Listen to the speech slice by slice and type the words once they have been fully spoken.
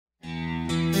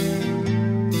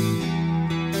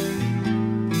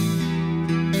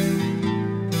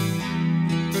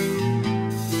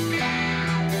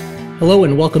Hello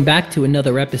and welcome back to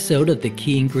another episode of the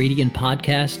Key Ingredient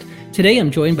Podcast. Today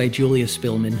I'm joined by Julia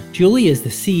Spillman. Julia is the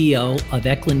CEO of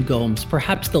Eklund Gomes,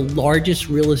 perhaps the largest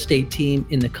real estate team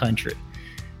in the country.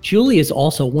 Julia is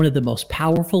also one of the most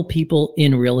powerful people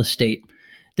in real estate.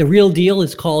 The Real Deal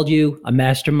has called you a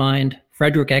mastermind.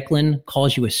 Frederick Eklund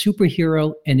calls you a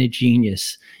superhero and a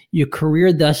genius. Your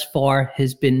career thus far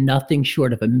has been nothing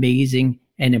short of amazing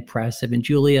and impressive. And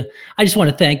Julia, I just want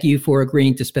to thank you for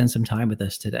agreeing to spend some time with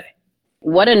us today.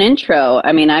 What an intro.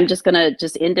 I mean, I'm just going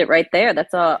to end it right there.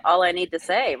 That's all I need to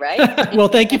say, right? Well,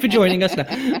 thank you for joining us.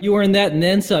 You earned that and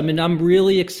then some, and I'm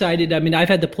really excited. I mean, I've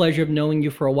had the pleasure of knowing you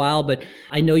for a while, but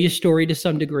I know your story to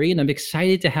some degree, and I'm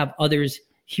excited to have others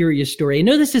hear your story. I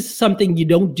know this is something you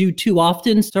don't do too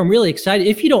often, so I'm really excited.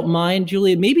 If you don't mind,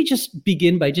 Julia, maybe just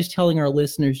begin by just telling our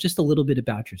listeners just a little bit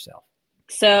about yourself.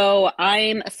 So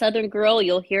I'm a Southern girl.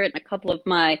 You'll hear it in a couple of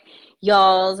my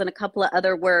y'alls and a couple of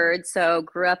other words. So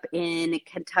grew up in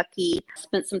Kentucky,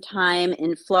 spent some time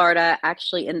in Florida,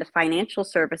 actually in the financial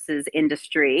services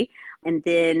industry, and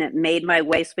then made my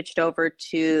way, switched over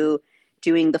to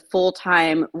doing the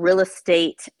full-time real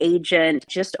estate agent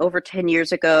just over 10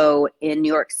 years ago in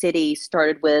New York City.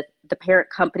 Started with the parent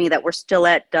company that we're still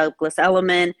at, Douglas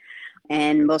Elliman.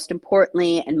 And most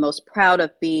importantly, and most proud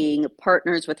of being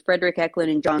partners with Frederick Eklund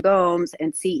and John Gomes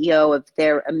and CEO of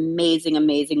their amazing,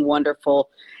 amazing, wonderful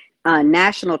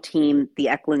national team, the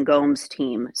Eklund Gomes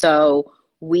team. So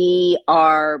we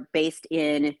are based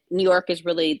in New York is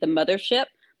really the mothership,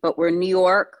 but we're New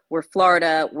York, we're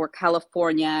Florida, we're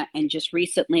California, and just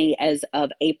recently, as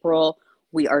of April,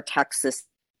 we are Texas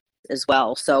as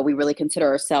well. So we really consider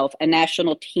ourselves a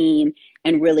national team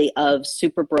and really of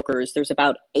super brokers. There's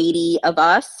about 80 of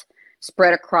us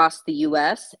spread across the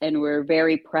US, and we're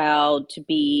very proud to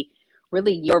be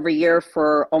really year over year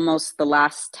for almost the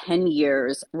last 10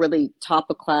 years, really top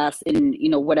of class in,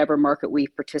 whatever market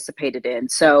we've participated in.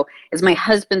 So as my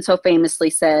husband so famously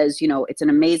says, it's an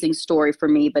amazing story for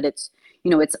me, but it's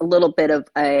a little bit of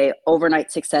a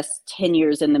overnight success, 10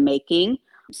 years in the making.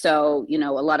 So, a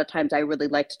lot of times I really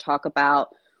like to talk about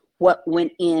what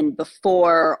went in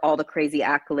before all the crazy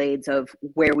accolades of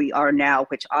where we are now,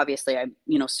 which obviously I'm,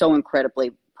 so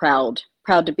incredibly proud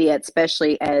to be at,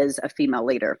 especially as a female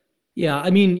leader. Yeah, I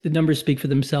mean, the numbers speak for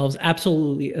themselves.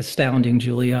 Absolutely astounding,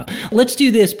 Julia. Let's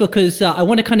do this because I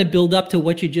want to kind of build up to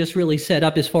what you just really set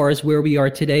up as far as where we are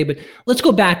today. But let's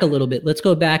go back a little bit. Let's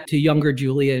go back to younger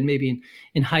Julia and maybe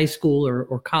in high school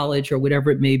or college or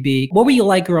whatever it may be. What were you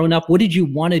like growing up? What did you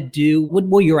want to do? What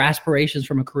were your aspirations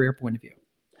from a career point of view?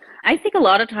 I think a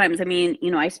lot of times,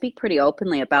 I speak pretty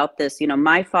openly about this.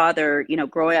 My father,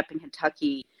 growing up in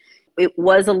Kentucky, it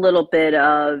was a little bit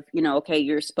of, okay,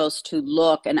 you're supposed to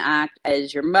look and act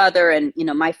as your mother. And,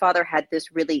 my father had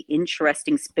this really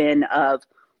interesting spin of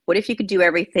what if you could do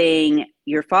everything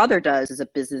your father does as a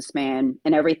businessman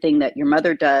and everything that your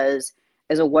mother does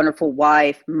as a wonderful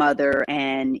wife, mother,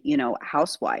 and,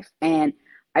 housewife. And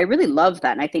I really love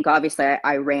that. And I think obviously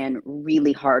I ran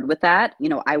really hard with that.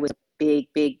 I was a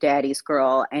big daddy's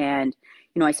girl. And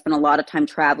I spent a lot of time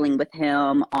traveling with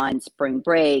him on spring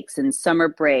breaks and summer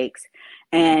breaks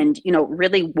and,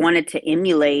 really wanted to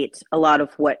emulate a lot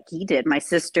of what he did. My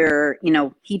sister,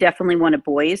 he definitely wanted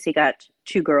boys. He got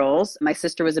 2 girls. My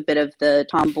sister was a bit of the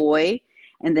tomboy.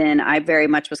 And then I very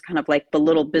much was kind of like the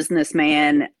little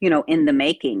businessman, in the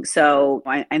making. So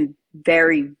I'm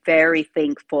very, very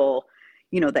thankful,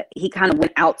 that he kind of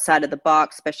went outside of the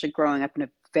box, especially growing up in a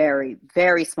very,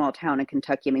 very small town in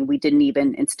Kentucky. I mean, we didn't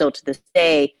even, and still to this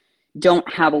day, don't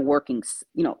have a working,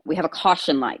 we have a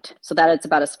caution light. So that it's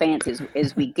about as fancy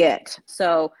as we get.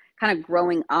 So kind of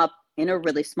growing up in a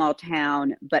really small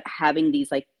town, but having these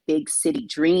like big city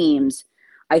dreams,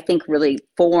 I think really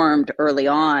formed early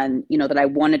on, that I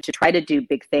wanted to try to do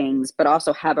big things, but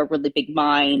also have a really big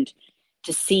mind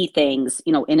to see things,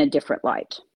 in a different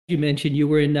light. You mentioned you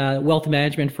were in wealth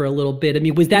management for a little bit. I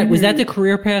mean, was that the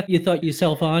career path you thought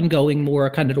yourself on, going more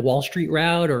kind of the Wall Street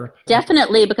route, or?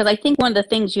 Definitely, because I think one of the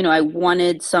things, I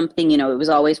wanted something, it was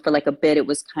always for like a bit, it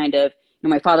was kind of,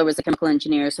 my father was a chemical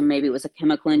engineer, so maybe it was a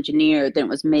chemical engineer, then it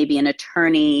was maybe an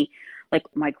attorney, like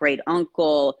my great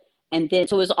uncle. And then,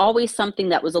 so it was always something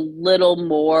that was a little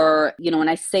more, and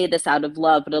I say this out of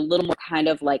love, but a little more kind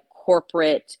of like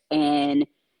corporate and,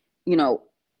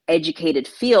 educated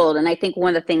field. And I think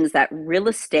one of the things that real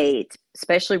estate,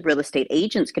 especially real estate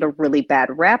agents, get a really bad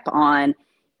rep on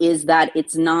is that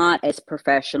it's not as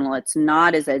professional, it's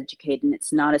not as educated, and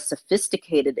it's not as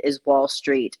sophisticated as Wall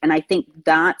Street. And I think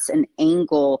that's an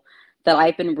angle that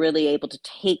I've been really able to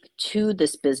take to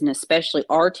this business, especially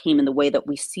our team, in the way that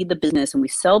we see the business and we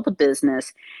sell the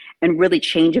business. and really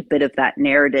change a bit of that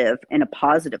narrative in a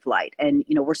positive light. And,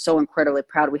 we're so incredibly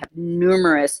proud. We have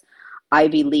numerous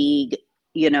Ivy League,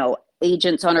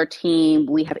 agents on our team.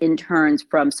 We have interns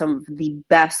from some of the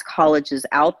best colleges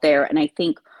out there. And I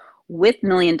think with $1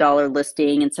 Million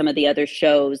Listing and some of the other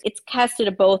shows, it's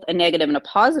casted both a negative and a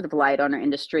positive light on our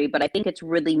industry. But I think it's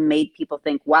really made people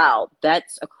think, wow,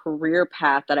 that's a career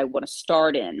path that I want to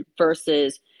start in,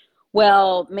 versus,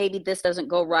 well, maybe this doesn't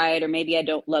go right, or maybe I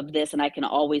don't love this and I can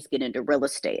always get into real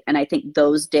estate. And I think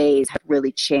those days have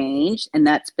really changed. And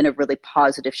that's been a really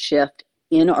positive shift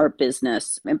in our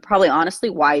business, and probably honestly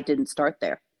why I didn't start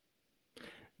there.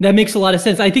 That makes a lot of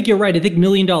sense. I think you're right. I think $1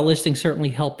 Million Listing certainly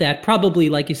helped that, probably,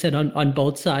 like you said, on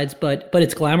both sides, but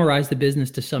it's glamorized the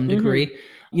business to some degree.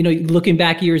 Looking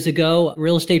back years ago,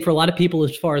 real estate for a lot of people,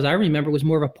 as far as I remember, was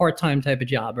more of a part-time type of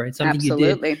job, right? Something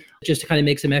Absolutely. you did just to kind of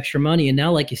make some extra money. And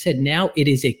now, like you said, now it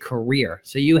is a career.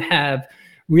 So you have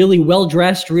really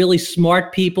well-dressed, really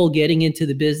smart people getting into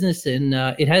the business, and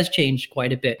it has changed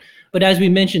quite a bit. But as we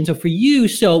mentioned, so for you,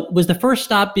 was the first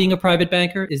stop being a private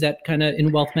banker? Is that kind of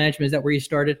in wealth management? Is that where you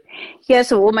started? Yeah.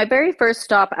 So, my very first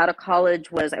stop out of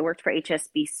college was I worked for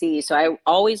HSBC. So I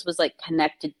always was like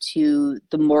connected to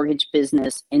the mortgage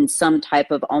business in some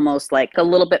type of almost like a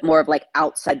little bit more of like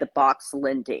outside the box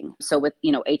lending. So with,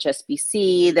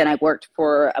 HSBC, then I worked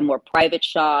for a more private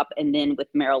shop, and then with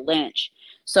Merrill Lynch.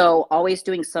 So always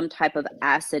doing some type of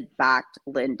asset-backed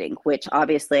lending, which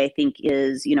obviously I think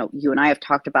is, you and I have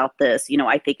talked about this,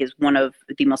 I think is one of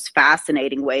the most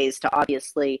fascinating ways to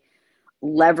obviously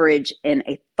leverage in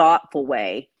a thoughtful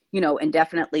way, and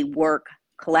definitely work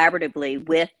collaboratively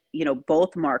with,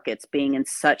 both markets being in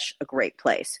such a great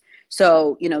place.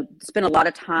 So, spend a lot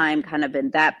of time kind of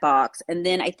in that box. And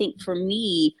then I think for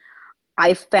me,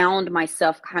 I found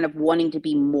myself kind of wanting to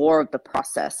be more of the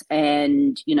process,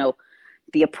 and,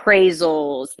 the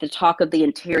appraisals, the talk of the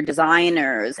interior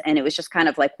designers. And it was just kind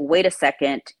of like, wait a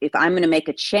second, if I'm going to make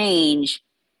a change,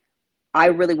 I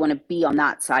really want to be on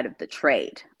that side of the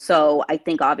trade. So I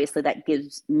think obviously that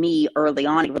gives me early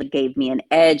on, it really gave me an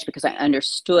edge, because I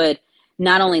understood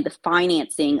not only the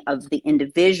financing of the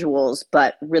individuals,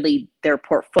 but really their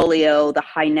portfolio, the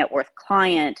high net worth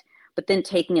client, but then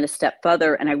taking it a step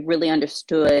further. And I really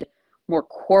understood more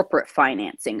corporate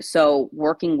financing. So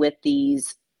working with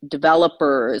these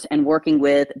developers and working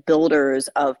with builders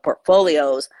of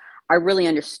portfolios, I really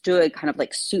understood kind of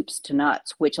like soups to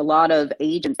nuts, which a lot of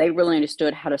agents, they really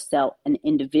understood how to sell an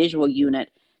individual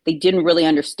unit. They didn't really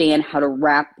understand how to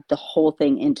wrap the whole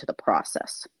thing into the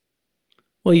process.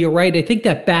 Well, you're right. I think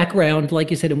that background, like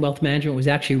you said, in wealth management was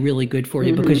actually really good for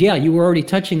you, because you were already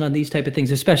touching on these type of things,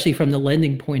 especially from the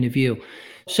lending point of view.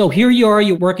 So here you are,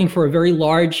 you're working for a very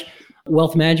large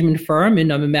wealth management firm,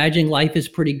 and I'm imagining life is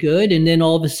pretty good. And then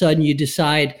all of a sudden you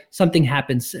decide something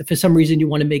happens. For some reason, you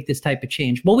want to make this type of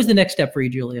change. What was the next step for you,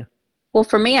 Julia? Well,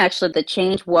 for me, actually, the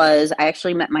change was I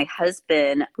actually met my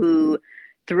husband, who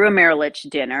through a Merrill Lynch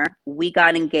dinner, we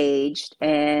got engaged,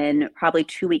 and probably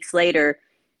 2 weeks later,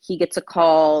 he gets a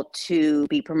call to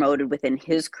be promoted within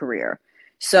his career.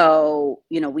 So,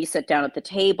 we sat down at the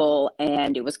table,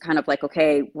 and it was kind of like,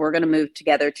 okay, we're going to move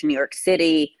together to New York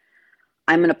City.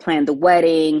 I'm going to plan the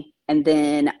wedding. And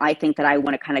then I think that I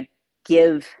want to kind of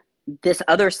give this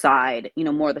other side,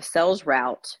 more the sales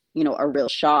route, a real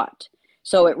shot.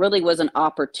 So it really was an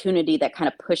opportunity that kind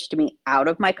of pushed me out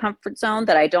of my comfort zone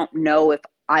that I don't know if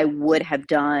I would have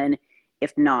done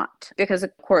if not. Because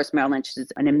of course, Merrill Lynch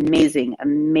is an amazing,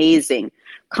 amazing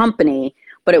company,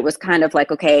 but it was kind of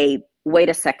like, okay, wait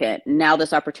a second. Now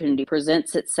this opportunity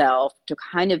presents itself to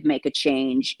kind of make a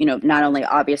change, not only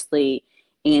obviously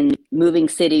in moving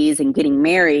cities and getting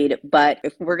married, but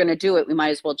if we're going to do it, we might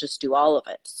as well just do all of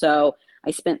it. So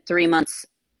I spent 3 months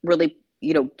really,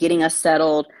 getting us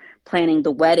settled, planning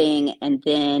the wedding, and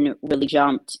then really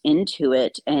jumped into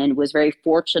it, and was very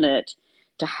fortunate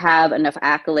to have enough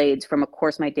accolades from, of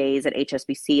course, my days at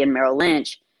HSBC and Merrill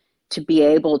Lynch to be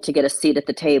able to get a seat at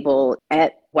the table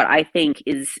at what I think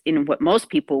is, in what most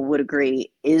people would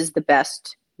agree, is the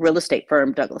best real estate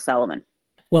firm, Douglas Elliman.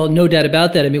 Well, no doubt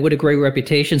about that. I mean, what a great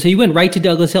reputation. So you went right to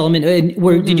Douglas Elliman.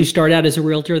 And did you start out as a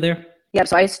realtor there? Yeah,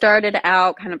 so I started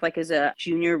out kind of like as a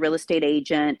junior real estate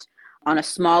agent on a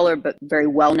smaller but very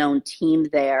well-known team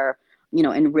there,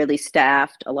 and really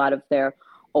staffed a lot of their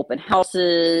open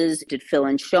houses, did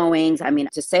fill-in showings. I mean,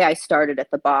 to say I started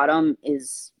at the bottom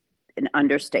is an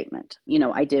understatement.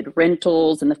 I did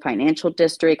rentals in the financial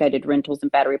district. I did rentals in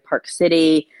Battery Park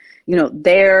City.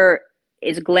 There,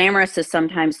 as glamorous as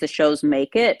sometimes the shows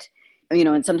make it,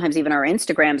 and sometimes even our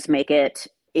Instagrams make it,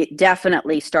 it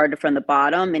definitely started from the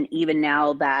bottom. And even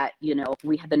now that,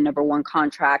 we have the #1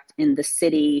 contract in the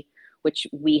city which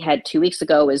we had 2 weeks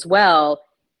ago as well,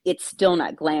 it's still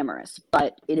not glamorous,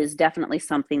 but it is definitely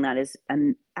something that is,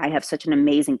 I have such an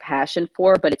amazing passion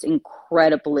for, but it's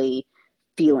incredibly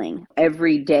feeling.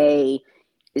 Every day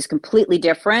is completely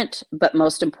different, but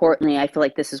most importantly, I feel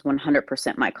like this is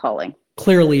 100% my calling.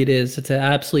 Clearly it is. It's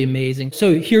absolutely amazing.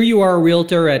 So here you are, a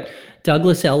realtor at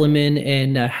Douglas Elliman,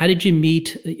 and how did you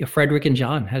meet Frederick and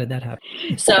John? How did that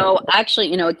happen? So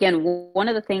actually, again, one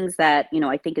of the things that,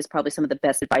 I think is probably some of the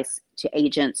best advice to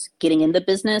agents getting in the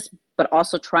business, but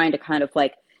also trying to kind of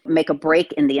like make a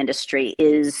break in the industry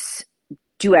is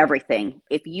do everything.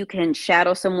 If you can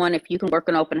shadow someone, if you can work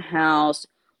an open house,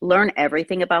 learn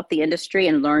everything about the industry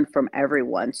and learn from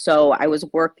everyone. So I was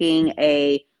working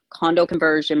a condo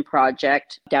conversion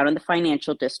project down in the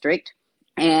financial district,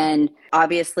 and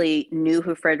obviously knew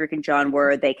who Frederick and John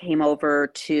were. They came over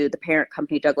to the parent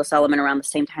company, Douglas Elliman, around the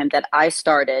same time that I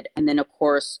started. And then, of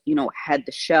course, had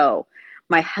the show.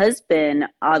 My husband,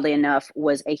 oddly enough,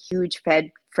 was a huge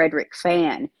Frederick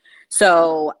fan.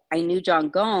 So I knew John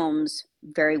Gomes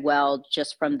very well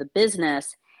just from the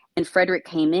business. And Frederick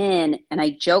came in, and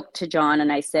I joked to John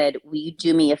and I said, will you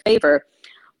do me a favor?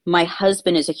 My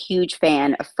husband is a huge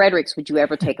fan of Frederick's. Would you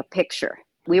ever take a picture?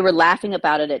 We were laughing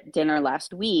about it at dinner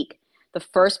last week. The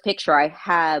first picture I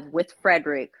have with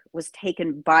Frederick was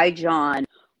taken by John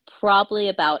probably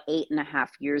about 8.5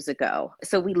 years ago.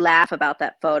 So we laugh about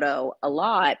that photo a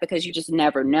lot because you just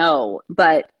never know.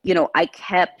 But, I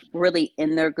kept really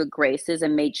in their good graces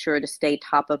and made sure to stay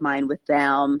top of mind with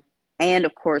them. And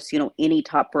of course, any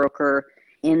top broker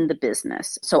in the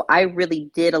business. So I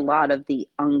really did a lot of the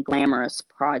unglamorous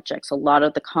projects, a lot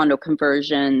of the condo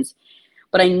conversions,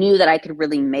 but I knew that I could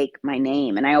really make my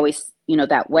name. And I always,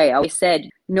 that way, I always said,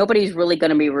 nobody's really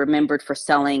going to be remembered for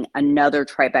selling another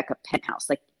Tribeca penthouse.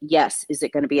 Like, yes, is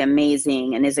it going to be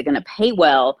amazing? And is it going to pay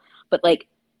well? But like,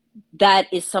 that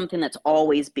is something that's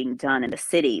always being done in the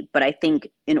city. But I think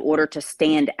in order to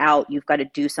stand out, you've got to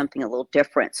do something a little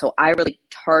different. So I really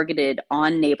targeted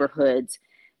on neighborhoods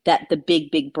that the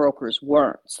big brokers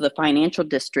weren't. So the financial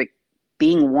district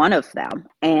being one of them,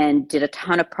 and did a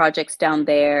ton of projects down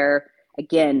there.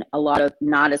 Again, a lot of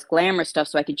not as glamorous stuff,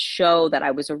 so I could show that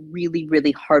I was a really,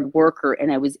 really hard worker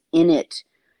and I was in it,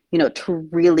 to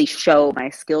really show my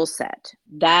skill set.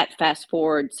 That, fast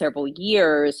forward several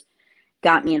years,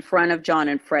 got me in front of John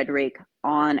and Frederick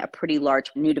on a pretty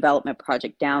large new development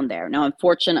project down there. Now,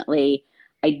 unfortunately,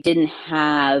 I didn't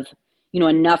have,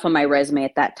 enough on my resume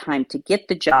at that time to get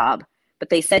the job. But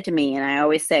they said to me, and I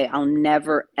always say, I'll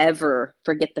never, ever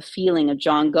forget the feeling of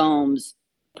John Gomes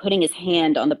putting his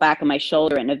hand on the back of my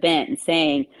shoulder at an event and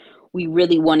saying, we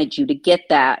really wanted you to get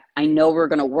that. I know we're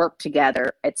going to work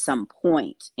together at some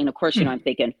point. And of course, I'm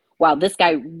thinking, wow, this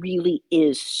guy really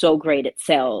is so great at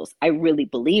sales. I really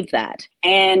believe that.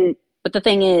 But the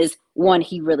thing is, one,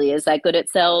 he really is that good at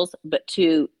sales, but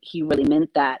two, he really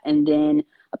meant that. And then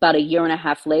about 1.5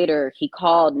 years later, he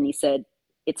called and he said,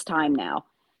 it's time now.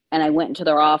 And I went into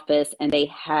their office and they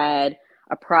had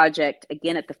a project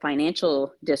again at the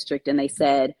financial district. And they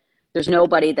said, there's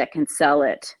nobody that can sell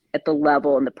it at the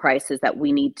level and the prices that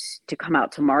we need to come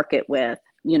out to market with.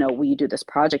 Will you do this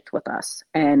project with us?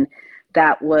 And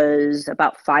that was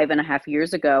about 5.5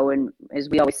 years ago. And as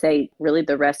we always say, really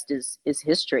the rest is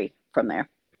history from there.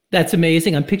 That's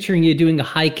amazing. I'm picturing you doing a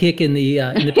high kick in the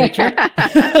picture.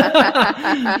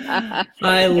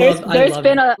 There's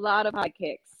been a lot of high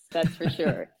kicks, that's for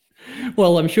sure.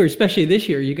 Well, I'm sure, especially this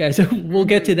year, you guys, we'll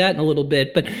get to that in a little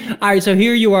bit. But all right, so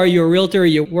here you are, you're a realtor,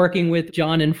 you're working with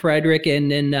John and Frederick.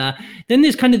 And then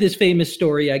there's kind of this famous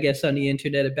story, I guess, on the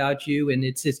internet about you. And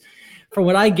it's from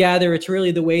what I gather, it's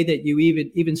really the way that you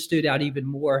even stood out even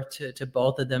more to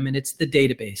both of them. And it's the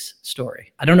database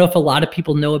story. I don't know if a lot of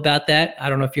people know about that. I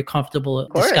don't know if you're comfortable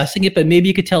discussing it, but maybe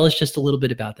you could tell us just a little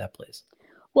bit about that, please.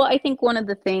 Well, I think one of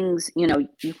the things,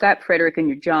 you've got Frederick and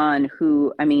your John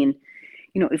who,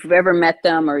 if you've ever met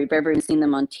them or you've ever seen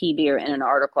them on TV or in an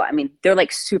article, they're like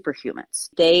superhumans.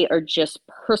 They are just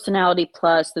personality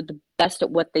plus. They're the best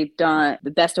at what they've done,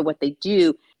 the best at what they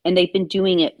do. And they've been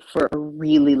doing it for a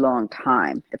really long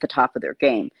time at the top of their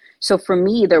game. So for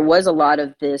me, there was a lot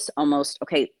of this almost,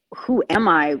 okay, who am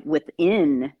I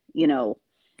within,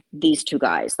 these two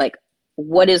guys? Like,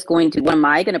 what am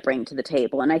I going to bring to the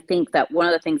table? And I think that one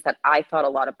of the things that I thought a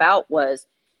lot about was,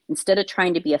 instead of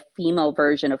trying to be a female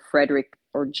version of Frederick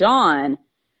or John,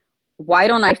 why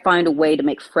don't I find a way to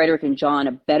make Frederick and John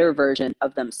a better version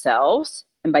of themselves?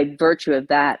 And by virtue of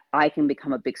that, I can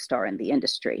become a big star in the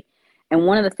industry. And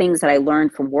one of the things that I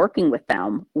learned from working with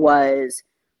them was,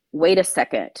 wait a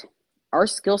second, our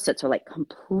skill sets are like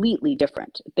completely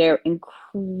different. They're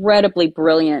incredibly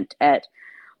brilliant at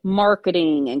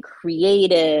marketing and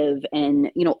creative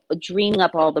and, dreaming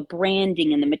up all the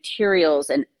branding and the materials.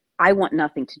 And I want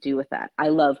nothing to do with that. I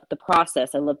love the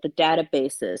process. I love the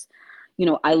databases.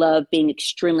 I love being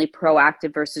extremely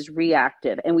proactive versus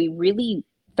reactive. And we really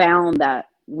found that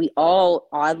we all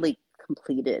oddly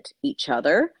completed each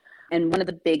other. And one of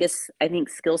the biggest, I think,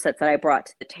 skill sets that I brought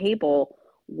to the table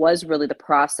was really the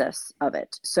process of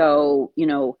it. So,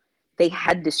 they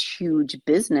had this huge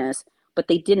business, but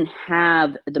they didn't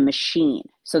have the machine.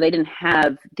 So they didn't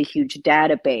have the huge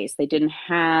database. They didn't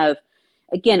have,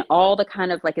 again, all the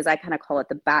kind of, like, as I kind of call it,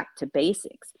 the back to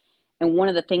basics. And one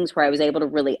of the things where I was able to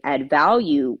really add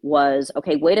value was,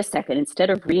 okay, wait a second,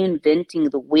 instead of reinventing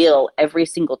the wheel every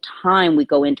single time we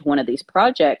go into one of these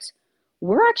projects,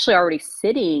 we're actually already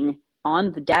sitting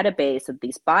on the database of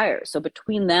these buyers. So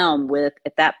between them, with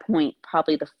at that point,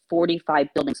 probably the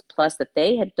 45 buildings plus that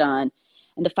they had done,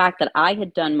 and the fact that I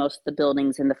had done most of the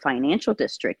buildings in the financial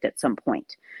district at some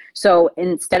point. So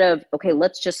instead of, okay,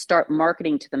 let's just start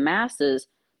marketing to the masses,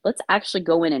 let's actually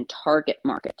go in and target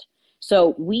market.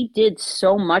 So we did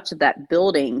so much of that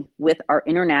building with our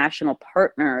international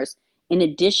partners, in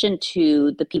addition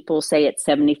to the people, say, at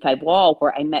 75 Wall,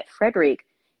 where I met Frederick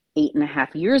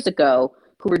 8.5 years ago,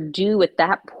 who were due at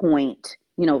that point,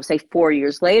 say 4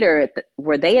 years later,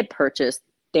 where they had purchased,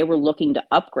 they were looking to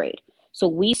upgrade. So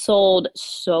we sold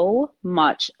so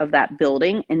much of that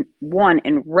building in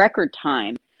record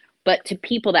time, but to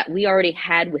people that we already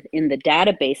had within the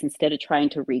database instead of trying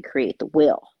to recreate the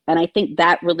wheel. And I think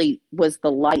that really was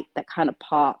the light that kind of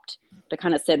popped, that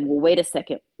kind of said, well, wait a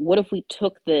second, what if we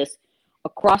took this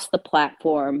across the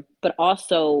platform, but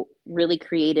also really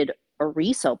created a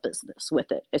resale business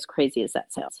with it, as crazy as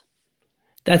that sounds.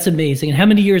 That's amazing. And how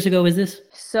many years ago is this?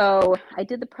 So I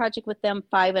did the project with them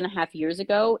 5.5 years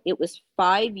ago. It was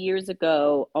 5 years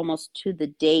ago, almost to the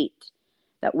date,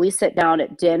 that we sat down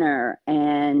at dinner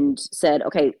and said,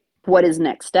 okay, what is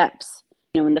next steps?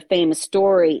 And the famous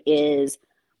story is,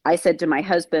 I said to my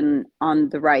husband on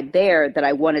the ride there that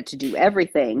I wanted to do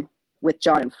everything with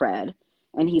John and Fred.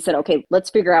 And he said, okay,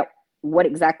 let's figure out what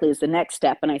exactly is the next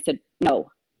step. And I said,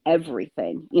 no,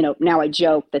 everything. Now I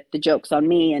joke that the joke's on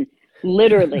me, and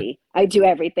literally I do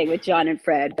everything with John and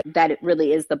Fred, but that it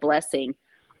really is the blessing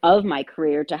of my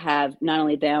career to have not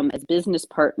only them as business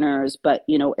partners, but,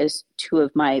 as two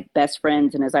of my best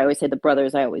friends. And as I always say, the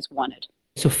brothers I always wanted.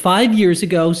 So 5 years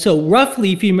ago, so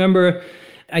roughly, if you remember,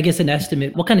 I guess an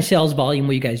estimate, what kind of sales volume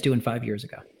were you guys doing 5 years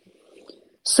ago?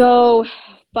 So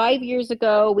 5 years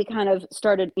ago, we kind of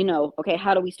started, okay,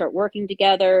 how do we start working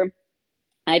together?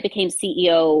 I became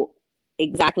CEO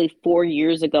exactly 4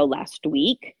 years ago last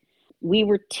week. We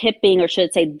were tipping, or should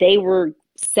I say, they were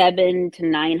 700 to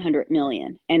 900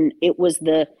 million. And it was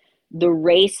the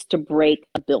race to break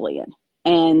 $1 billion.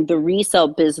 And the resale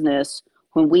business,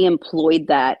 when we employed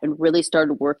that and really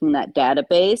started working that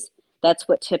database, that's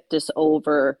what tipped us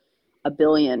over $1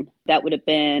 billion. That would have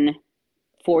been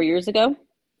 4 years ago.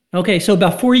 Okay, so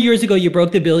about 4 years ago, you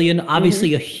broke the $1 billion.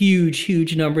 Obviously, a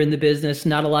huge number in the business.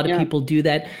 Not a lot of people do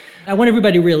that. I want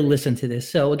everybody to really listen to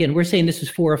this. So again, we're saying this was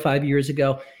 4 or 5 years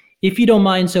ago. If you don't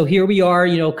mind, so here we are,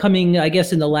 coming, I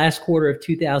guess, in the last quarter of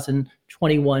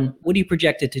 2021. What are you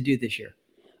projected to do this year?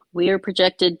 We are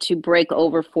projected to break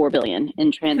over 4 billion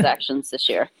in transactions this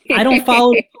year. I don't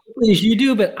follow as you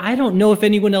do, but I don't know if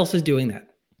anyone else is doing that.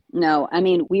 No, I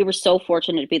mean, we were so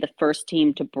fortunate to be the first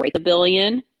team to break $1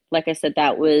 billion. Like I said,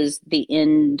 that was the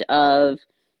end of,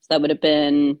 so that would have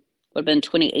been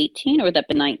 2018, or would that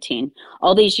been 19?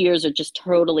 All these years are just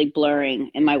totally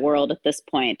blurring in my world at this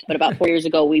point. But about 4 years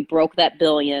ago, we broke that $1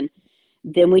 billion.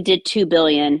 Then we did $2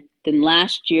 billion. Then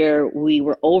last year we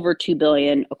were over 2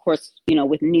 billion. Of course,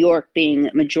 with New York being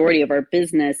a majority of our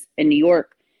business, and New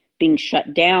York being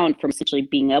shut down from essentially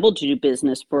being able to do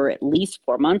business for at least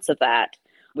 4 months of that,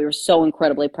 we were so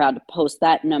incredibly proud to post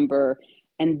that number.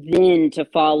 And then to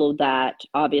follow that,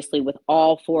 obviously, with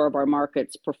all 4 of our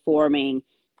markets performing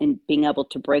and being able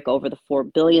to break over the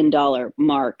 $4 billion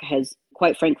mark has,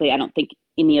 quite frankly, I don't think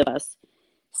any of us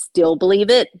still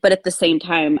believe it. But at the same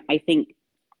time, I think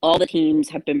all the teams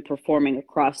have been performing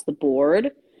across the board,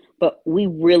 but we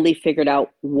really figured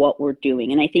out what we're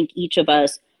doing. And I think each of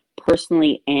us,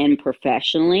 personally and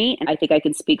professionally, and I think I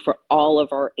can speak for all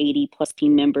of our 80 plus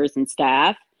team members and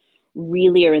staff,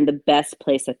 really are in the best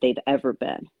place that they've ever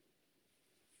been.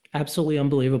 Absolutely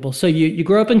unbelievable. So you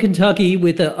grew up in Kentucky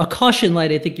with a caution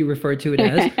light, I think you referred to it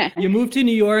as. You moved to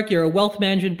New York, you're a wealth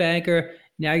management banker.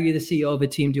 Now you're the CEO of a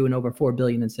team doing over 4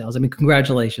 billion in sales. I mean,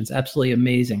 congratulations. Absolutely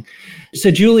amazing.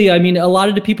 So Julia, I mean, a lot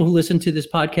of the people who listen to this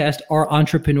podcast are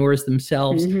entrepreneurs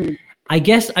themselves. I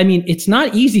guess, I mean, it's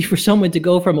not easy for someone to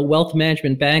go from a wealth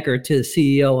management banker to the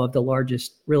CEO of the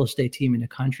largest real estate team in the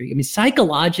country. I mean,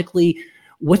 psychologically,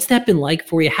 what's that been like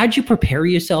for you? How'd you prepare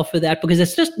yourself for that? Because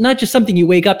it's just not just something you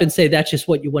wake up and say, that's just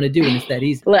what you want to do, and it's that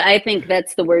easy. Well, I think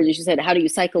that's the word you said. How do you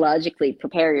psychologically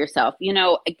prepare yourself?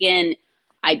 Again,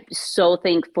 I'm so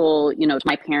thankful, to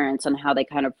my parents and how they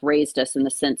kind of raised us in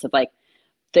the sense of like,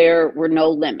 there were no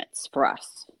limits for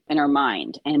us in our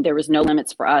mind. And there was no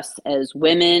limits for us as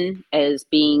women, as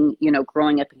being,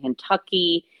 growing up in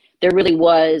Kentucky. There really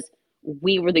was,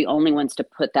 we were the only ones to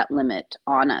put that limit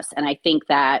on us. And I think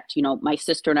that, my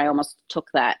sister and I almost took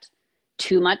that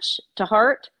too much to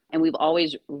heart. And we've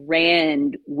always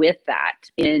ran with that.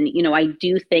 And, I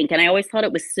do think, and I always thought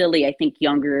it was silly, I think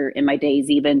younger in my days,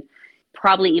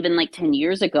 probably even like 10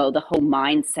 years ago, the whole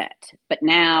mindset. But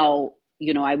now,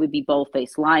 I would be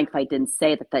bold-faced lying if I didn't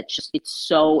say that it's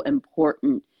so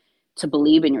important to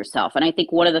believe in yourself. And I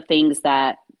think one of the things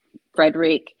that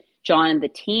Frederick, John, and the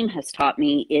team has taught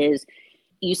me is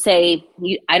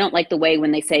I don't like the way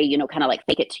when they say, kind of like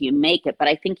fake it till you make it, but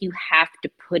I think you have to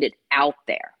put it out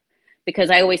there. Because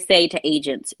I always say to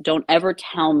agents, don't ever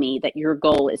tell me that your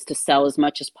goal is to sell as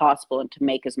much as possible and to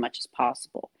make as much as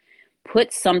possible.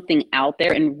 Put something out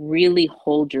there and really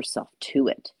hold yourself to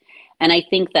it. And I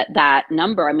think that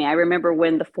number, I mean, I remember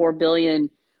when the 4 billion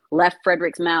left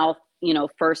Frederick's mouth,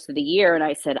 first of the year. And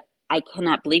I said, I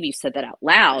cannot believe you said that out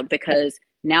loud, because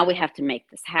now we have to make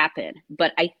this happen.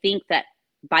 But I think that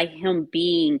by him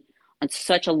being on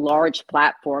such a large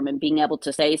platform and being able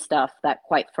to say stuff that,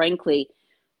 quite frankly,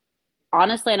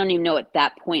 honestly, I don't even know at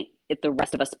that point if the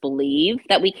rest of us believe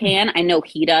that we can. I know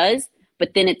he does.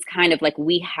 But then it's kind of like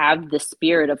we have the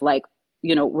spirit of like,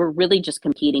 we're really just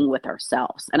competing with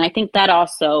ourselves. And I think that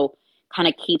also kind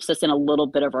of keeps us in a little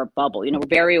bit of our bubble. We're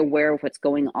very aware of what's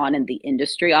going on in the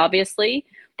industry, obviously,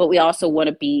 but we also want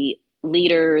to be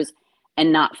leaders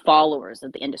and not followers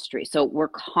of the industry. So we're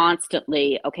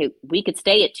constantly, okay, we could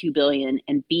stay at 2 billion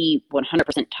and be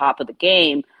 100% top of the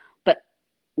game, but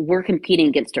we're competing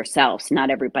against ourselves, not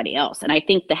everybody else. And I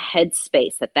think the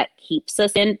headspace that keeps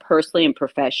us in personally and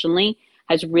professionally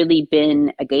has really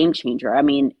been a game changer. I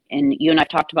mean, and you and I've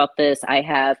talked about this. I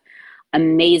have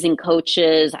amazing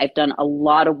coaches. I've done a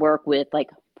lot of work with like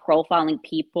profiling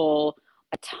people,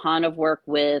 a ton of work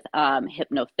with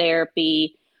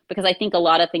hypnotherapy, because I think a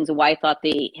lot of things why I thought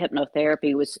the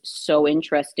hypnotherapy was so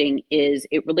interesting is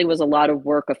it really was a lot of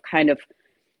work of kind of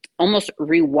almost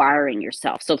rewiring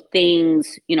yourself. So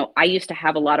things, I used to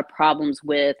have a lot of problems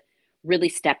with really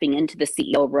stepping into the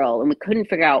CEO role, and we couldn't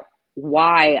figure out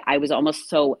why I was almost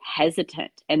so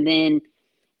hesitant. And then,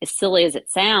 as silly as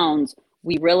it sounds,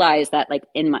 we realized that like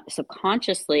in my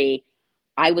subconsciously,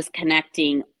 I was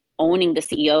connecting owning the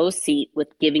CEO seat with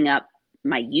giving up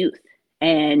my youth.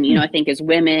 And, I think as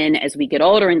women, as we get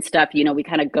older and stuff, we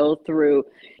kind of go through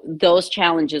those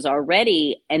challenges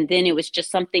already. And then it was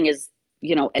just something as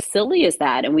silly as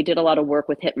that. And we did a lot of work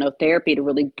with hypnotherapy to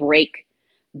really break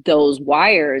those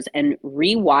wires and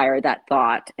rewire that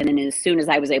thought. And then as soon as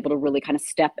I was able to really kind of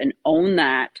step and own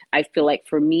that, I feel like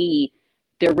for me,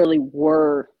 there really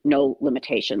were no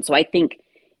limitations. So I think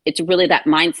it's really that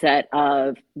mindset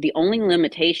of the only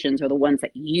limitations are the ones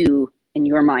that you in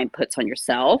your mind puts on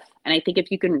yourself. And I think if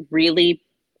you can really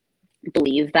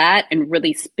believe that and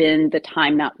really spend the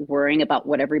time not worrying about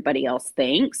what everybody else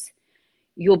thinks,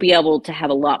 you'll be able to have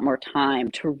a lot more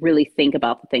time to really think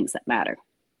about the things that matter.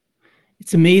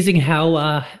 It's amazing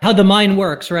how the mind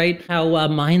works, right? How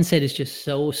mindset is just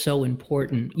so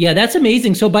important. Yeah, that's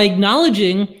amazing. So by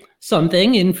acknowledging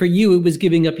something, and for you, it was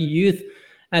giving up your youth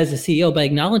as a CEO, by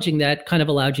acknowledging that kind of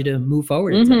allowed you to move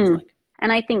forward, it sounds like.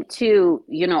 And I think too,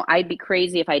 I'd be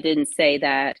crazy if I didn't say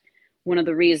that one of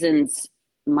the reasons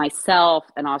myself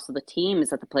and also the team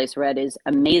is at the place we're at is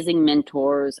amazing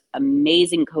mentors,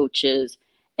 amazing coaches,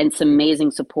 and some amazing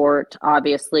support,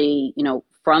 obviously,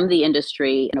 from the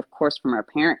industry and of course from our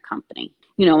parent company.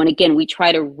 And again, we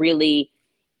try to really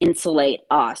insulate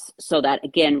us so that,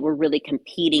 again, we're really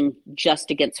competing just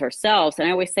against ourselves. And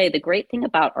I always say the great thing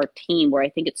about our team, where I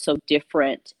think it's so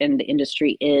different in the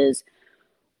industry, is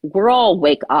we're all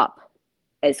wake up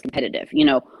as competitive.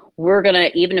 We're going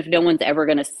to, even if no one's ever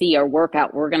going to see our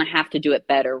workout, we're going to have to do it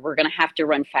better. We're going to have to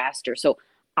run faster. So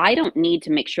I don't need to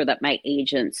make sure that my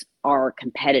agents are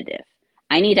competitive.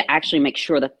 I need to actually make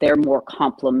sure that they're more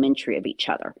complementary of each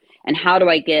other. And how do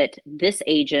I get this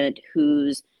agent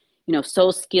who's,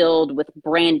 so skilled with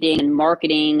branding and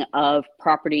marketing of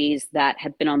properties that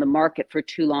have been on the market for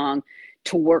too long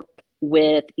to work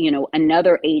with,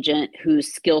 another agent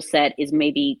whose skill set is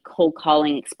maybe cold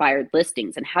calling expired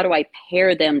listings? And how do I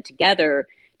pair them together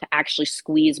to actually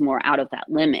squeeze more out of that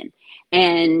lemon.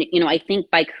 And, I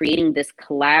think by creating this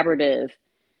collaborative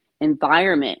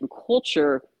environment and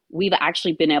culture, we've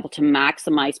actually been able to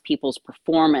maximize people's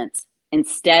performance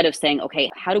instead of saying, okay,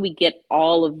 how do we get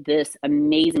all of this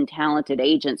amazing, talented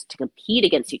agents to compete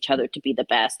against each other to be the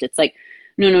best? It's like,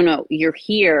 no, you're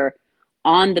here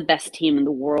on the best team in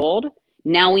the world.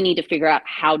 Now we need to figure out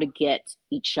how to get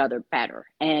each other better.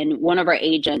 And one of our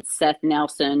agents, Seth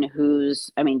Nelson, who's,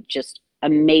 just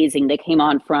amazing. They came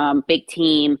on from big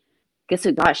team,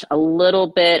 a little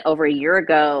bit over a year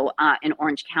ago in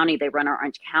Orange County. They run our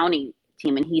Orange County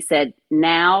team. And he said,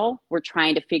 now we're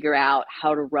trying to figure out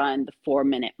how to run the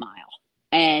 4-minute mile.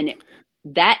 And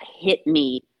that hit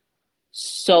me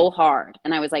so hard.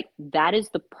 And I was like, that is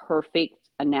the perfect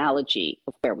analogy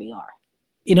of where we are.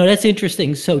 That's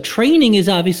interesting. So training is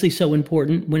obviously so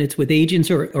important when it's with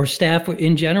agents or staff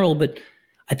in general, but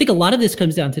I think a lot of this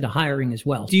comes down to the hiring as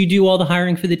well. Do you do all the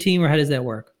hiring for the team, or how does that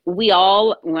work? We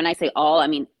all, when I say all,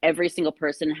 every single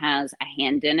person has a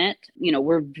hand in it.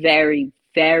 We're very,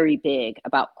 very big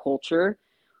about culture.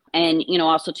 And,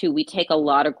 also too, we take a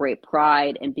lot of great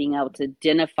pride in being able to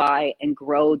identify and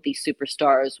grow these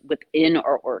superstars within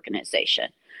our organization.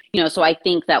 So I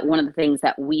think that one of the things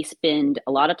that we spend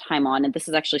a lot of time on, and this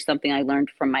is actually something I learned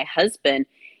from my husband,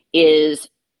 is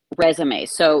resume.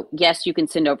 So yes, you can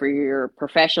send over your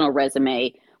professional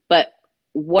resume, but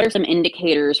what are some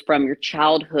indicators from your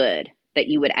childhood that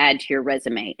you would add to your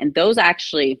resume? And those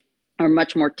actually are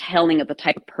much more telling of the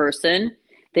type of person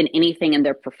than anything in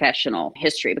their professional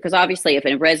history. Because obviously if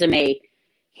a resume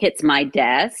hits my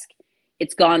desk,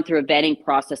 it's gone through a vetting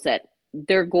process that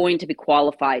they're going to be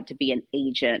qualified to be an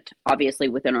agent, obviously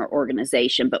within our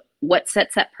organization. But what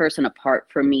sets that person apart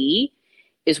for me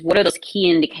is what are those key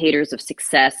indicators of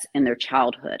success in their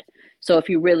childhood. So if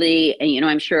you really, and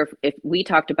I'm sure if we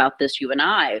talked about this, you and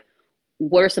I,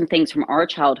 what are some things from our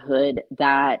childhood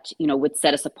that, would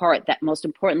set us apart, that most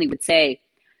importantly would say,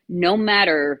 no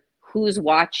matter who's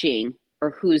watching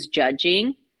or who's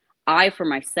judging, I, for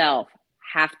myself,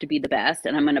 have to be the best,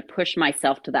 and I'm going to push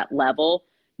myself to that level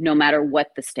no matter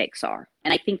what the stakes are.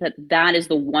 And I think that that is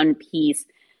the one piece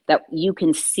that you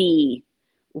can see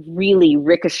really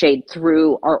ricocheted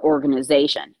through our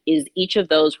organization, is each of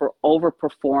those were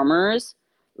overperformers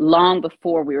long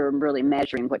before we were really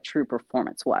measuring what true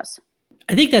performance was.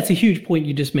 I think that's a huge point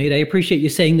you just made. I appreciate you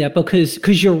saying that because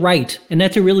you're right. And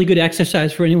that's a really good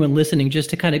exercise for anyone listening, just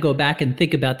to kind of go back and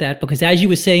think about that. Because as you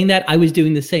were saying that, I was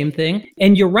doing the same thing.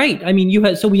 And you're right.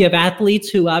 We have athletes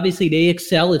who obviously they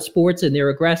excel at sports and they're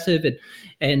aggressive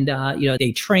and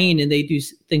they train and they do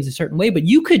things a certain way. But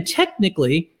you could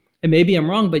technically, and maybe I'm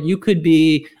wrong, but you could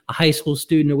be a high school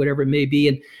student or whatever it may be,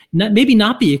 and maybe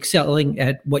not be excelling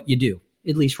at what you do,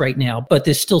 at least right now. But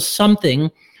there's still something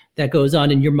that goes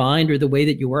on in your mind or the way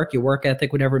that you work, your work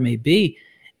ethic, whatever it may be,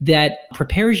 that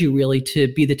prepares you really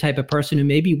to be the type of person who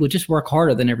maybe will just work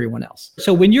harder than everyone else.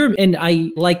 So and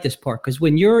I like this part, because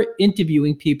when you're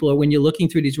interviewing people or when you're looking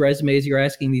through these resumes, you're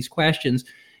asking these questions,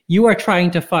 you are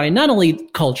trying to find not only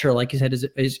culture, like you said,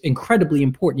 is incredibly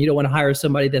important. You don't want to hire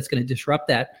somebody that's going to disrupt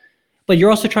that, but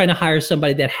you're also trying to hire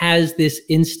somebody that has this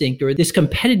instinct or this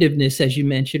competitiveness, as you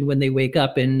mentioned, when they wake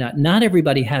up. And not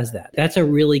everybody has that. That's a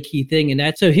really key thing.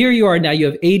 So here you are now, you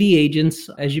have 80 agents,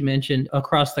 as you mentioned,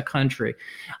 across the country.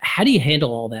 How do you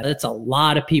handle all that? That's a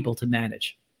lot of people to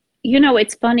manage.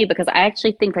 It's funny because I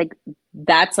actually think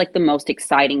that's the most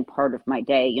exciting part of my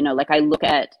day. I look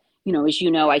at, as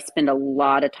I spend a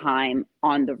lot of time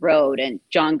on the road, and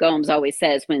John Gomes always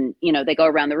says when, they go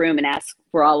around the room and ask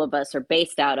where all of us are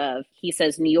based out of, he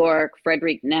says New York,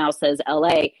 Frederick now says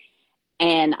LA.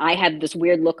 And I have this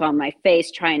weird look on my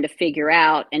face trying to figure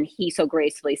out, and he so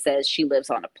gracefully says she lives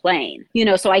on a plane.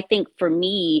 So I think for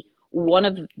me, one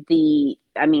of the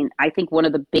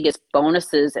biggest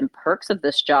bonuses and perks of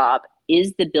this job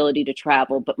is the ability to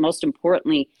travel, but most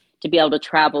importantly, to be able to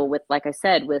travel with, like I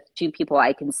said, with two people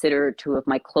I consider two of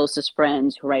my closest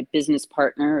friends, who are my business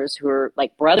partners, who are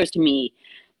like brothers to me,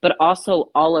 but also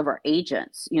all of our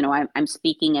agents. I'm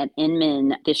speaking at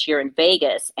Inman this year in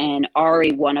Vegas, and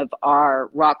Ari, one of our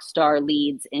rock star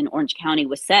leads in Orange County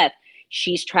with Seth,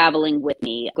 she's traveling with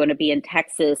me. I'm going to be in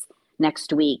Texas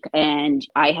next week, and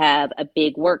I have a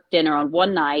big work dinner on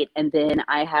one night, and then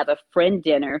I have a friend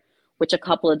dinner which a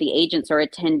couple of the agents are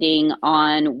attending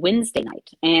on Wednesday night.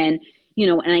 And,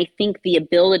 and I think the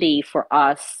ability for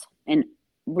us and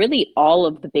really all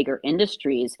of the bigger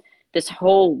industries, this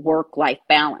whole work-life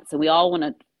balance, and we all want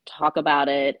to talk about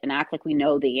it and act like we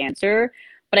know the answer.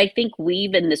 But I think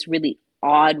we've, in this really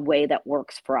odd way that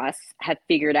works for us, have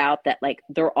figured out that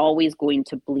they're always going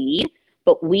to bleed,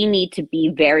 but we need to be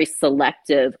very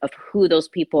selective of who those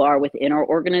people are within our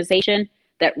organization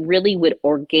that really would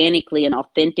organically and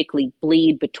authentically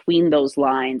bleed between those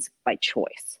lines by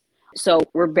choice. So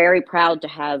we're very proud to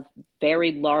have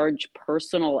very large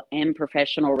personal and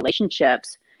professional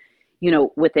relationships,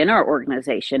 within our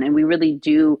organization. And we really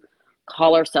do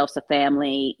call ourselves a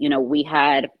family.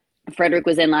 Frederick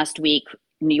was in last week,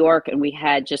 New York, and we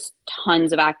had just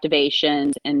tons of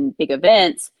activations and big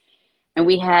events. And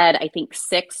we had, I think,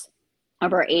 6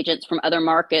 of our agents from other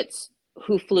markets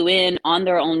who flew in on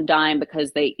their own dime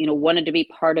because they, wanted to be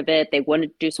part of it. They wanted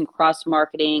to do some cross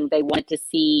marketing. They wanted to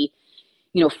see,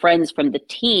 friends from the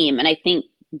team. And I think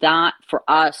that for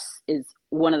us is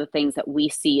one of the things that we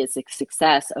see as a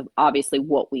success of obviously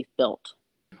what we've built.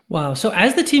 Wow. So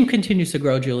as the team continues to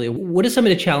grow, Julia, what are some of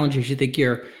the challenges you think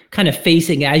you're kind of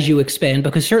facing as you expand?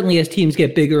 Because certainly as teams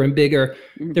get bigger and bigger,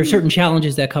 there are certain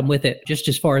challenges that come with it, just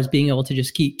as far as being able to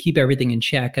just keep everything in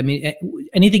check. I mean,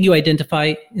 anything you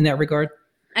identify in that regard?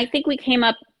 I think we came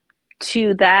up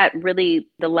to that really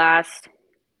the last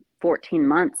 14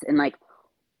 months and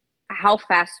how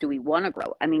fast do we want to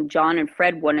grow? I mean, John and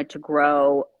Fred wanted to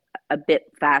grow a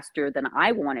bit faster than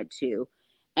I wanted to.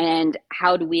 And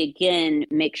how do we, again,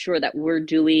 make sure that we're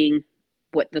doing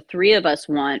what the 3 of us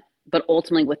want, but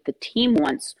ultimately what the team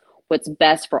wants, what's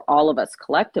best for all of us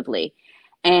collectively.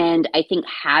 And I think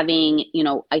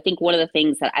I think one of the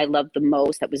things that I love the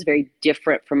most that was very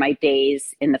different from my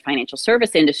days in the financial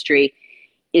service industry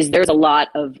is there's a lot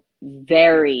of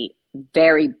very,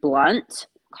 very blunt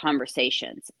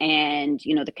conversations. And,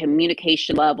 the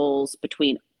communication levels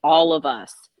between all of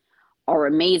us are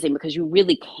amazing because you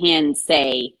really can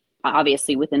say,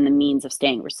 obviously within the means of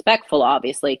staying respectful,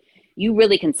 obviously, you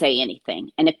really can say anything.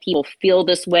 And if people feel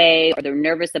this way or they're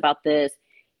nervous about this,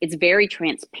 it's very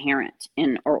transparent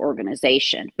in our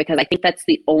organization because I think that's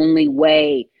the only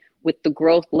way with the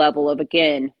growth level of,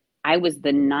 again, I was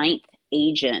the 9th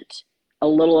agent a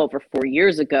little over 4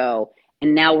 years ago,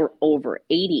 and now we're over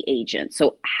 80 agents.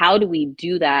 So how do we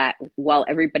do that while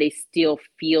everybody still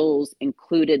feels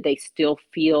included? They still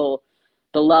feel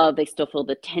the love, they still feel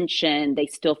the tension, they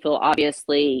still feel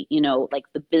obviously, like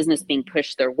the business being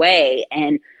pushed their way.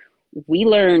 And we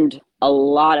learned a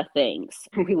lot of things.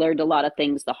 We learned a lot of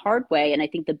things the hard way. And I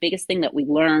think the biggest thing that we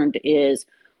learned is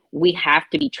we have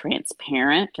to be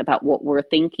transparent about what we're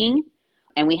thinking.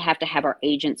 And we have to have our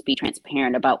agents be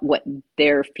transparent about what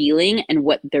they're feeling and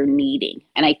what they're needing.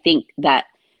 And I think that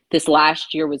this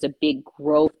last year was a big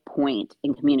growth point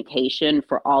in communication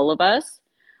for all of us.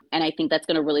 And I think that's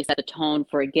going to really set the tone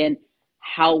for, again,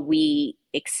 how we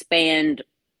expand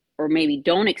or maybe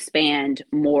don't expand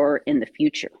more in the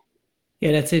future.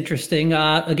 Yeah, that's interesting.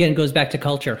 Again, it goes back to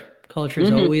culture. Culture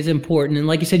is always important. And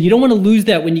like you said, you don't want to lose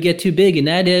that when you get too big. And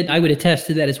I would attest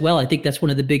to that as well. I think that's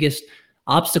one of the biggest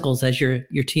obstacles as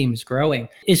your team is growing.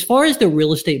 As far as the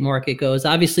real estate market goes,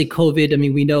 obviously COVID, I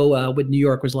mean, we know what New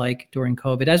York was like during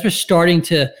COVID. As we're starting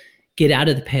to get out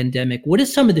of the pandemic, what are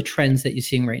some of the trends that you're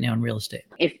seeing right now in real estate?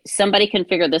 If somebody can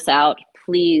figure this out,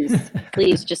 please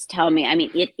just tell me. I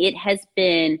mean, it has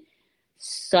been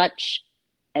such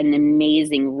an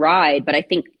amazing ride, but I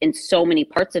think in so many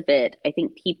parts of it, I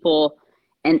think people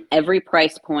in every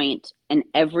price point and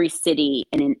every city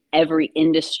and in every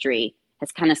industry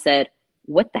has kind of said,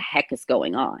 what the heck is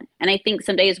going on? And I think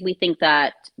some days we think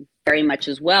that very much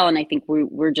as well. And I think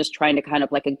we're just trying to kind of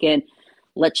again,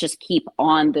 let's just keep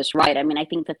on this ride. I mean, I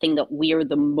think the thing that we are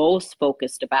the most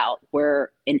focused about,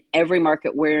 where in every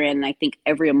market we're in, and I think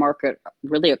every market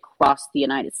really across the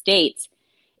United States,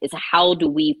 is how do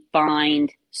we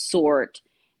find, sort,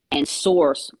 and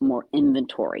source more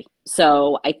inventory?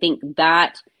 So I think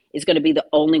that is going to be the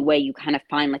only way you kind of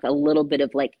find a little bit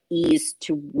of ease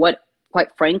to what, quite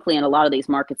frankly, in a lot of these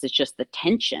markets is just the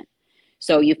tension.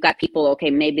 So you've got people, okay,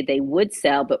 maybe they would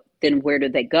sell, but then where do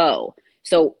they go?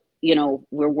 So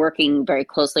we're working very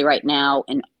closely right now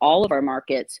in all of our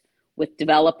markets with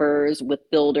developers, with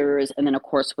builders, and then of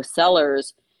course with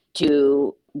sellers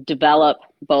to develop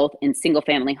both in single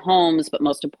family homes, but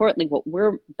most importantly, what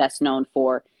we're best known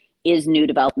for is new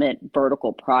development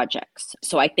vertical projects.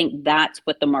 So I think that's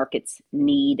what the markets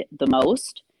need the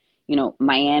most.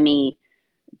 Miami,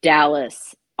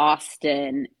 Dallas,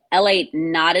 Austin, LA,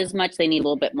 not as much. They need a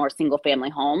little bit more single family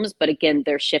homes, but again,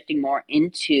 they're shifting more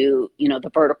into,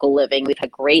 the vertical living. We've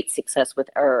had great success with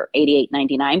our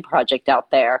 8899 project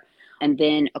out there. And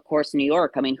then of course, New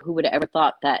York. I mean, who would have ever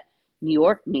thought that New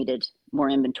York needed more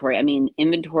inventory? I mean,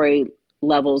 inventory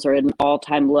levels are at an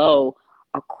all-time low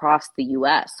across the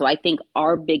US. So I think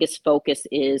our biggest focus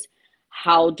is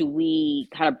how do we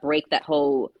kind of break that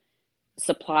whole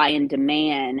supply and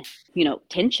demand,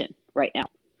 tension right now.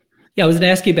 Yeah, I was going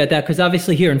to ask you about that because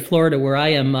obviously here in Florida where I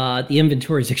am, the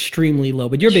inventory is extremely low,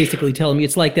 but you're basically telling me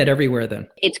it's like that everywhere then.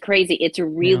 It's crazy. It's Yeah.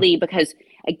 really because,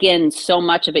 again, so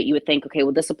much of it you would think, okay,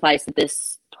 well, this applies to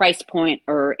this price point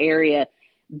or area.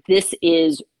 This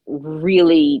is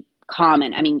really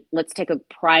common. I mean, let's take a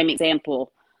prime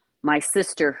example. My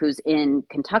sister, who's in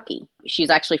Kentucky, she's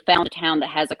actually found a town that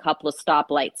has a couple of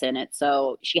stoplights in it.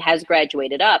 So she has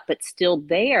graduated up, but still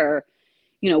there,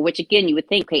 which again, you would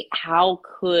think, okay, how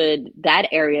could that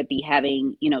area be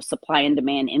having, supply and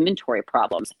demand inventory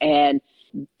problems? And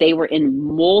they were in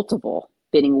multiple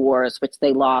bidding wars, which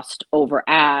they lost over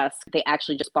ask. They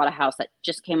actually just bought a house that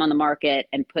just came on the market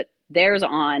and put theirs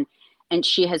on. And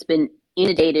she has been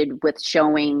inundated with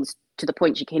showings to the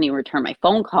point she can't even return my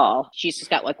phone call. She's just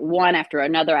got like one after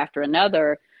another after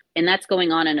another. And that's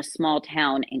going on in a small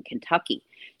town in Kentucky.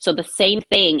 So the same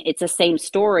thing, it's the same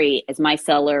story as my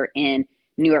seller in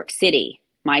New York City,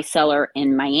 my seller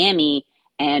in Miami,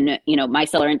 and my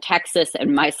seller in Texas,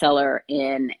 and my seller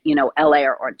in LA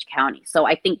or Orange County. So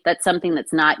I think that's something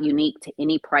that's not unique to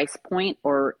any price point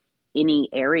or any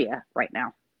area right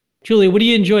now. Julia, what do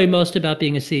you enjoy most about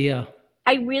being a CEO?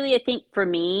 I think for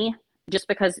me, just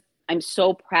because I'm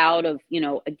so proud of,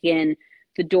 again,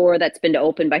 the door that's been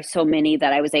opened by so many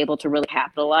that I was able to really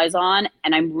capitalize on.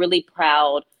 And I'm really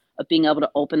proud of being able to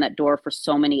open that door for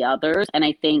so many others. And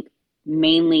I think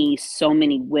mainly so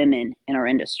many women in our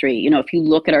industry. If you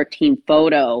look at our team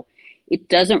photo, it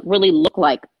doesn't really look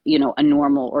like, a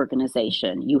normal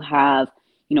organization. You have,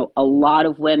 a lot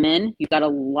of women. You've got a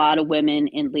lot of women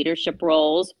in leadership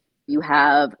roles. You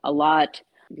have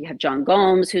John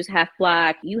Gomes, who's half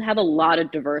Black. You have a lot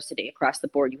of diversity across the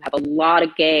board. You have a lot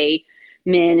of gay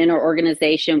men in our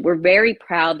organization. We're very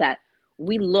proud that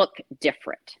we look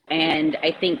different. And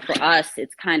I think for us,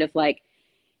 it's kind of like,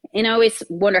 and I always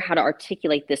wonder how to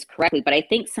articulate this correctly, but I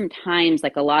think sometimes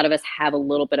like a lot of us have a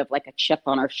little bit of like a chip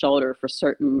on our shoulder for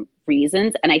certain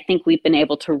reasons. And I think we've been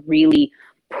able to really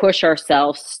push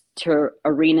ourselves to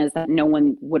arenas that no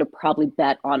one would have probably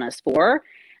bet on us for.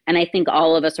 And I think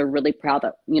all of us are really proud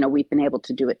that, we've been able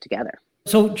to do it together.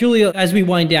 So Julia, as we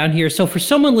wind down here, so for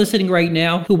someone listening right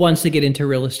now who wants to get into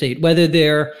real estate, whether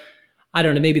they're, I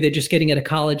don't know, maybe they're just getting out of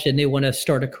college and they want to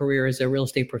start a career as a real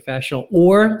estate professional,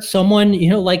 or someone,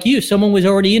 like you, someone was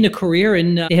already in a career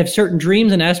and they have certain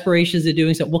dreams and aspirations of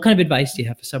doing so. What kind of advice do you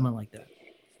have for someone like that?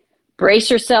 Brace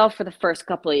yourself for the first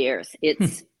couple of years.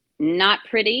 It's not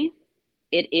pretty.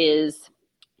 It is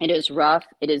rough.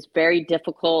 It is very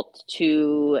difficult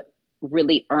to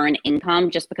really earn income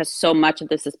just because so much of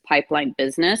this is pipeline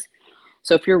business.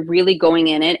 So if you're really going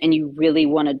in it and you really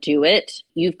want to do it,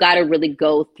 you've got to really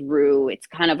go through, it's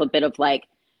kind of a bit of like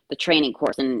the training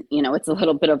course. And, it's a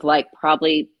little bit of like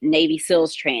probably Navy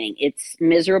SEALs training. It's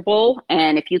miserable.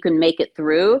 And if you can make it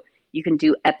through, you can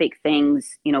do epic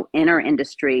things, in our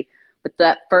industry. But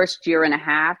that first year and a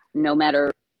half, no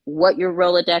matter what your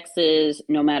Rolodex is,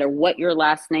 no matter what your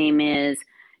last name is,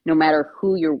 no matter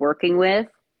who you're working with,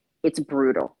 it's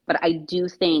brutal. But I do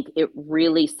think it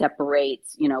really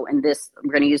separates, and this, I'm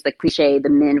going to use the cliche, the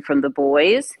men from the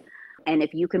boys. And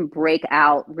if you can break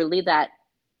out really that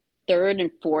third and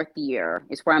fourth year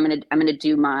is where I'm going to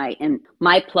do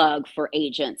my plug for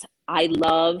agents. I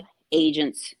love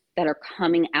agents that are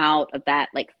coming out of that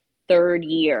like third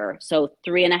year. So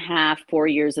 3.5, 4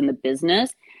 years in the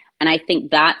business. And I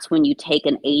think that's when you take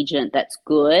an agent that's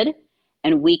good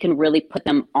and we can really put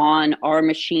them on our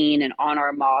machine and on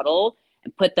our model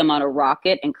and put them on a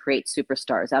rocket and create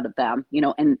superstars out of them,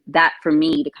 and that for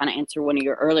me, to kind of answer one of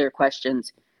your earlier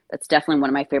questions, that's definitely one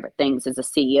of my favorite things as a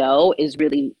CEO is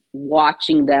really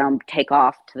watching them take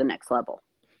off to the next level.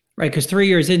 Right, because 3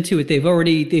 years into it,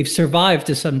 they've survived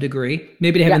to some degree.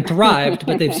 Maybe they haven't thrived,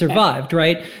 but they've survived,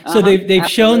 right? So they've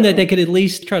shown that they could at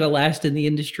least try to last in the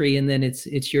industry, and then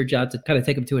it's your job to kind of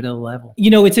take them to another level.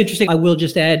 It's interesting. I will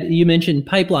just add, you mentioned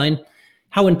pipeline,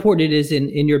 how important it is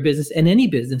in your business and any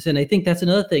business, and I think that's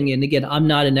another thing. And again, I'm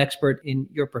not an expert in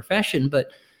your profession,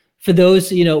 but for those,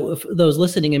 for those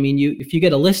listening, I mean, if you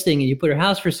get a listing and you put a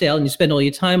house for sale and you spend all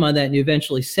your time on that and you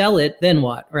eventually sell it, then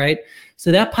what, right?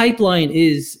 So that pipeline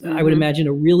is, I would imagine,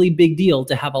 a really big deal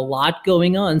to have a lot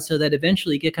going on so that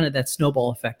eventually you get kind of that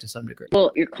snowball effect to some degree.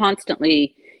 Well, you're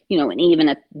constantly, and even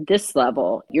at this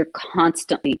level, you're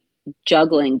constantly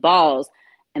juggling balls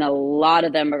and a lot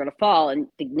of them are going to fall. And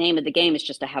the name of the game is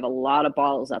just to have a lot of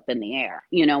balls up in the air,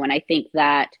 and I think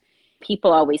that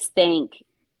people always think,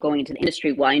 going into the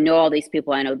industry, well, I know all these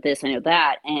people, I know this, I know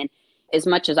that. And as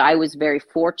much as I was very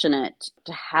fortunate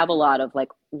to have a lot of like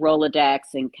Rolodex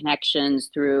and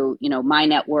connections through, my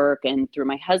network and through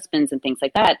my husband's and things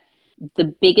like that,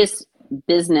 the biggest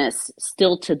business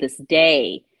still to this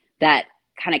day that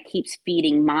kind of keeps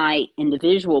feeding my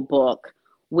individual book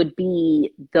would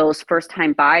be those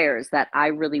first-time buyers that I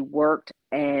really worked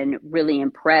and really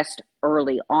impressed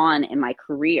early on in my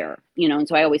career. And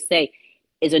so I always say,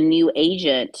 as a new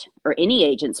agent, or any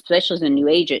agent, especially as a new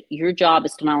agent, your job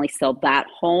is to not only sell that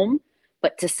home,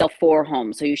 but to sell 4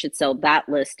 homes. So you should sell that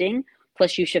listing,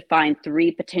 plus you should find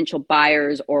 3 potential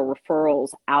buyers or referrals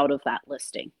out of that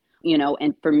listing.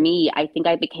 And for me, I think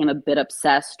I became a bit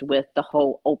obsessed with the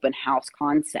whole open house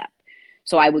concept.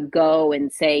 So I would go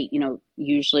and say,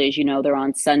 usually, as you know, they're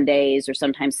on Sundays or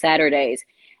sometimes Saturdays,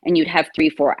 and you'd have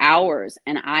 3-4 hours.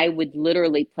 And I would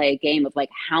literally play a game of like,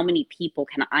 how many people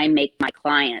can I make my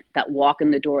client that walk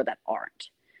in the door that aren't?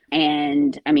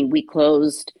 And I mean, we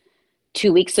closed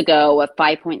 2 weeks ago a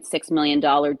 $5.6 million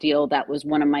deal. That was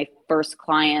one of my first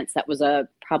clients. That was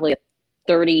probably a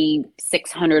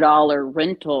 $3,600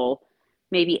 rental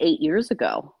maybe 8 years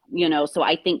ago. So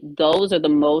I think those are the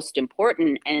most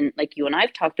important. And like you and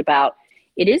I've talked about,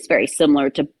 it is very similar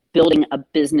to building a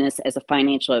business as a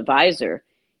financial advisor.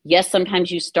 Yes,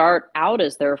 sometimes you start out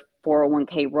as their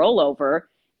 401k rollover,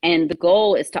 and the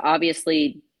goal is to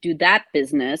obviously do that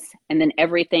business and then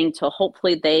everything till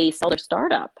hopefully they sell their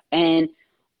startup and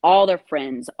all their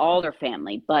friends, all their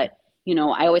family. But,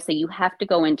 I always say you have to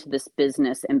go into this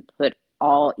business and put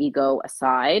all ego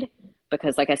aside,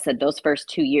 because like I said, those first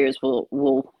 2 years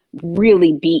will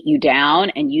really beat you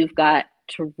down, and you've got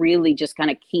to really just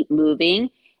kind of keep moving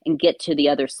and get to the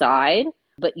other side.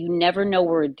 But you never know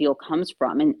where a deal comes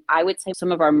from. And I would say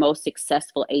some of our most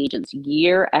successful agents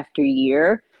year after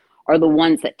year are the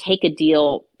ones that take a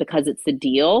deal because it's a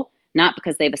deal, not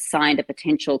because they've assigned a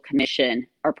potential commission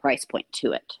or price point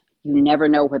to it. You never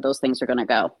know where those things are going to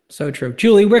go. So true.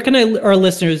 Julie, where can our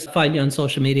listeners find you on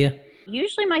social media?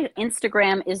 Usually my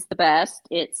Instagram is the best.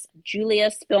 It's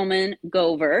Julia Spillman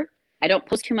Gover. I don't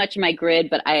post too much in my grid,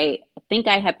 but I think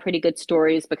I have pretty good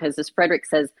stories because, as Frederick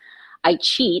says, I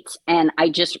cheat and I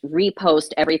just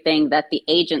repost everything that the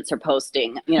agents are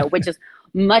posting, which is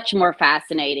much more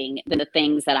fascinating than the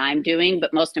things that I'm doing.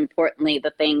 But most importantly, the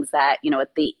things that,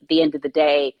 at the end of the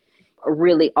day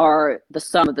really are the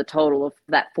sum of the total of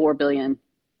that $4 billion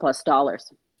plus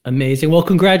dollars. Amazing. Well,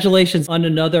 congratulations on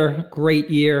another great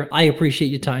year. I appreciate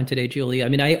your time today, Julia. I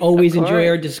mean, I always enjoy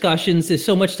our discussions. There's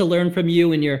so much to learn from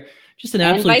you, and you're just an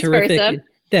absolutely terrific. Versa.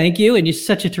 Thank you. And you're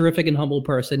such a terrific and humble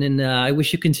person. And I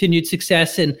wish you continued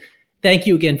success. And thank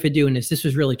you again for doing this. This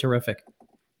was really terrific.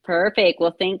 Perfect.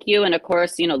 Well, thank you. And of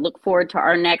course, look forward to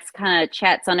our next kind of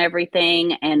chats on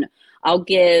everything. And I'll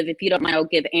give, if you don't mind, I'll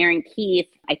give Aaron Keith,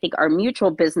 I think our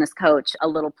mutual business coach, a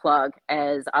little plug,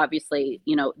 as obviously,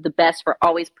 the best for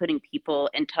always putting people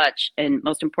in touch and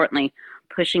most importantly,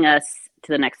 pushing us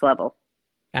to the next level.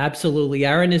 Absolutely.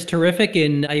 Aaron is terrific.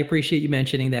 And I appreciate you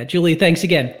mentioning that. Julie, thanks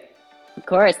again. Of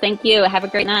course. Thank you. Have a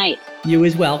great night. You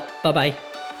as well. Bye-bye.